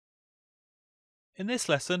In this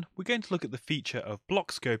lesson, we're going to look at the feature of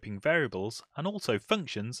block scoping variables and also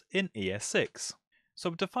functions in ES6. So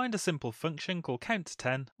we've defined a simple function called count to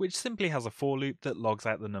 10, which simply has a for loop that logs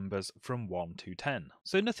out the numbers from 1 to 10.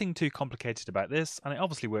 So nothing too complicated about this, and it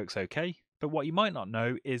obviously works okay, but what you might not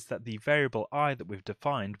know is that the variable I that we've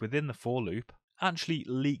defined within the for loop actually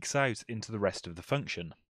leaks out into the rest of the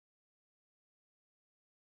function.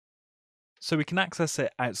 So we can access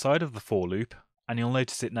it outside of the for loop, and you'll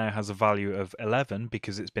notice it now has a value of 11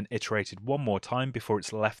 because it's been iterated one more time before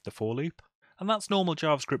it's left the for loop. And that's normal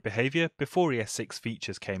JavaScript behavior before ES6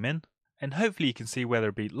 features came in. And hopefully you can see where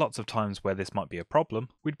there'd be lots of times where this might be a problem.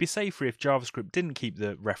 We'd be safer if JavaScript didn't keep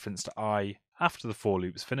the reference to I after the for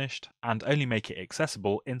loop's finished, and only make it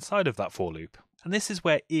accessible inside of that for loop. And this is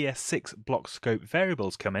where ES6 block scope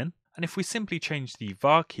variables come in. And if we simply change the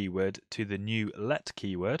var keyword to the new let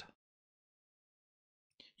keyword,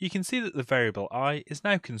 you can see that the variable I is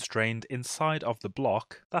now constrained inside of the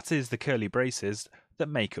block, that is the curly braces, that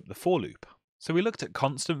make up the for loop. So we looked at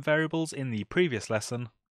constant variables in the previous lesson,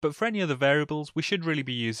 but for any other variables we should really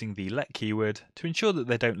be using the let keyword to ensure that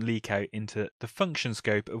they don't leak out into the function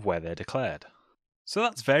scope of where they're declared. So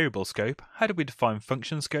that's variable scope. How do we define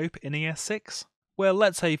function scope in ES6? Well,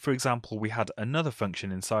 let's say for example we had another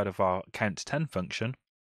function inside of our count to 10 function,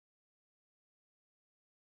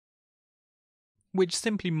 which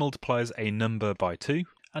simply multiplies a number by 2,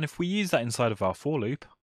 and if we use that inside of our for loop,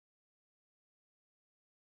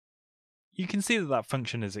 you can see that that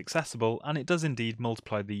function is accessible, and it does indeed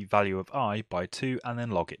multiply the value of I by 2 and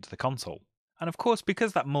then log it to the console. And of course,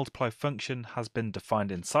 because that multiply function has been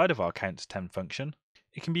defined inside of our count to 10 function,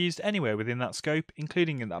 it can be used anywhere within that scope,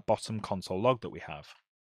 including in that bottom console log that we have.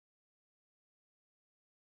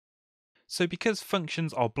 So because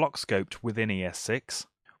functions are block scoped within ES6,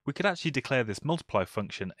 we could actually declare this multiply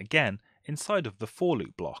function again inside of the for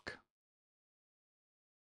loop block.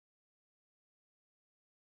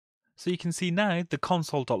 So you can see now the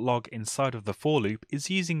console.log inside of the for loop is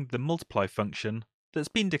using the multiply function that's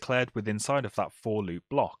been declared within inside of that for loop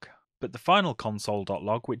block. But the final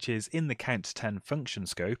console.log, which is in the count to 10 function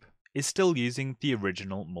scope, is still using the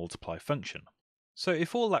original multiply function. So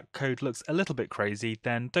if all that code looks a little bit crazy,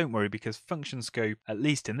 then don't worry, because function scope, at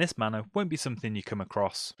least in this manner, won't be something you come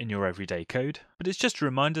across in your everyday code. But it's just a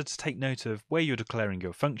reminder to take note of where you're declaring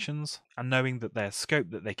your functions, and knowing that their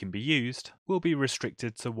scope that they can be used will be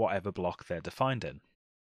restricted to whatever block they're defined in.